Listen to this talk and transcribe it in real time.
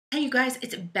Hey you guys,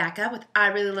 it's Becca with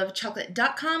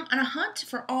IReallyLoveChocolate.com on a hunt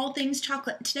for all things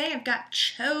chocolate. Today I've got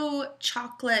TCHO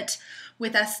chocolate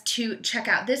with us to check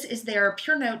out. This is their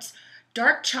Pure Notes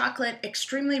dark chocolate,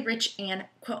 extremely rich and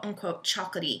quote-unquote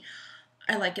chocolatey.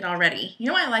 I like it already. You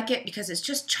know why I like it? Because it's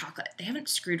just chocolate. They haven't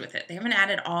screwed with it. They haven't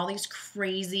added all these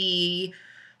crazy,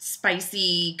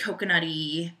 spicy,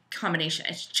 coconutty combination.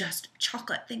 It's just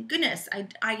chocolate. Thank goodness.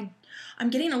 I'm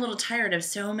getting a little tired of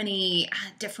so many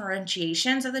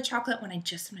differentiations of the chocolate when I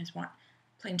just sometimes want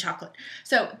plain chocolate.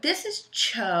 So this is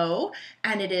TCHO,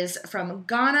 and it is from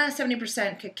Ghana,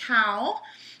 70% cacao.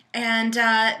 And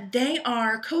they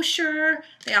are kosher.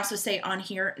 They also say on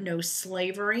here, no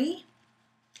slavery.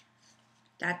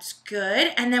 That's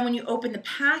good. And then when you open the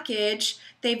package,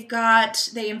 they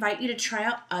invite you to try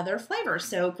out other flavors.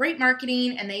 So great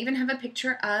marketing, and they even have a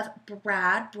picture of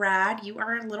Brad. Brad, you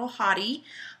are a little hottie.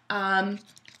 I'm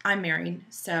married,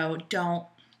 so don't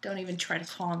even try to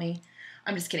call me.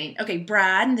 I'm just kidding. Okay,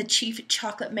 Brad, the chief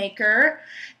chocolate maker,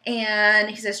 and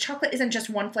he says chocolate isn't just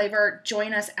one flavor.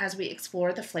 Join us as we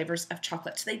explore the flavors of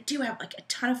chocolate. So they do have like a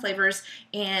ton of flavors,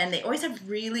 and they always have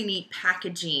really neat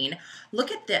packaging.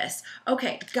 Look at this.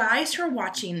 Okay, guys who are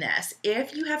watching this,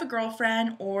 if you have a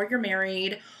girlfriend or you're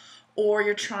married or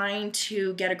you're trying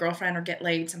to get a girlfriend or get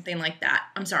laid, something like that.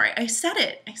 I'm sorry, I said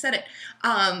it.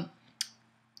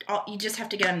 You just have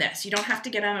to get them this. You don't have to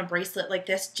get them a bracelet like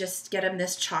this. Just get them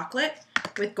this chocolate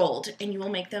with gold, and you will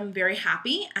make them very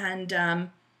happy and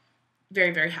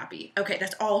very, very happy. Okay,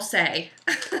 that's all I'll say.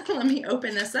 Let me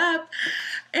open this up,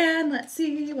 and let's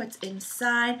see what's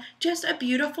inside. Just a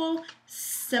beautiful,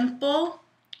 simple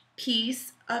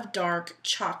piece of dark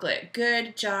chocolate.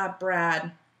 Good job,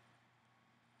 Brad.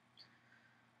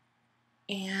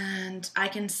 And I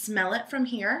can smell it from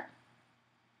here.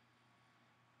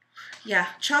 Yeah,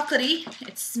 chocolatey.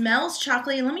 It smells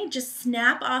chocolatey. Let me just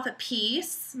snap off a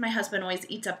piece. My husband always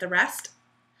eats up the rest.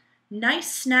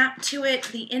 Nice snap to it.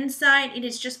 The inside, it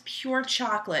is just pure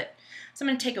chocolate. So I'm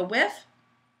going to take a whiff.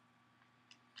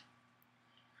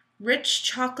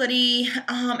 Rich, chocolatey.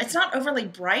 It's not overly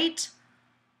bright.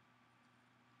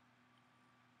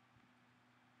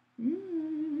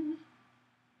 I'm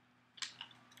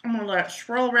going to let it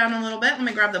swirl around a little bit. Let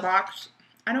me grab the box.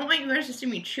 I don't want you guys to see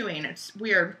me chewing. It's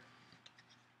weird.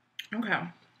 Okay.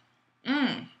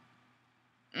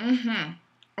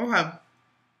 Okay.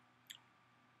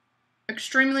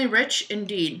 Extremely rich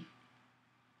indeed.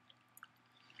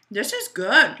 This is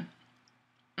good.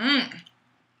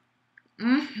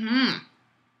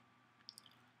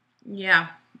 Yeah.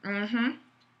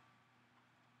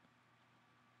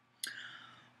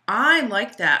 I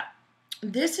like that.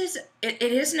 This is, it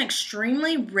is an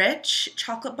extremely rich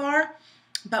chocolate bar,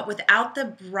 but without the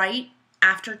bright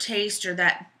aftertaste or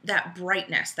that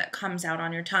brightness that comes out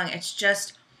on your tongue. It's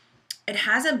just, it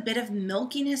has a bit of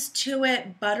milkiness to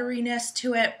it, butteriness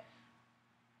to it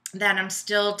that I'm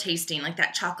still tasting. Like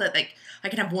that chocolate, like I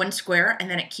can have one square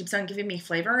and then it keeps on giving me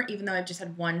flavor even though I've just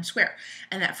had one square.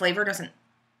 And that flavor doesn't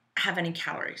have any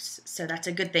calories. So that's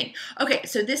a good thing. Okay,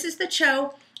 so this is the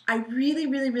TCHO. I really,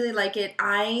 really, really like it.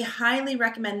 I highly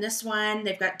recommend this one.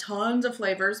 They've got tons of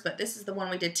flavors, but this is the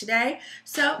one we did today.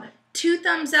 So 2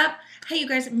 thumbs up. Hey, you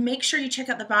guys, make sure you check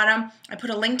out the bottom. I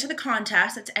put a link to the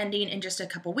contest. It's ending in just a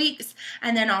couple weeks.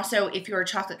 And then also, if you're a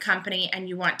chocolate company and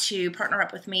you want to partner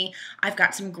up with me, I've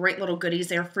got some great little goodies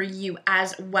there for you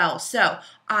as well. So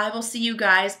I will see you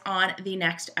guys on the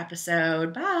next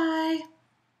episode. Bye.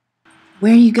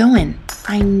 Where are you going?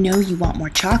 I know you want more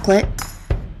chocolate.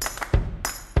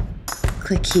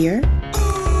 Click here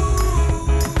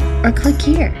or click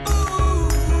here.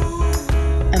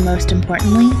 And most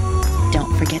importantly,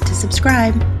 don't forget to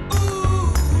subscribe.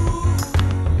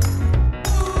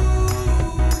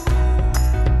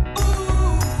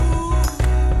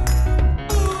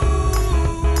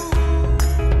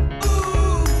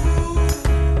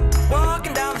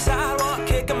 Walking down the sidewalk,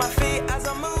 kicking my feet.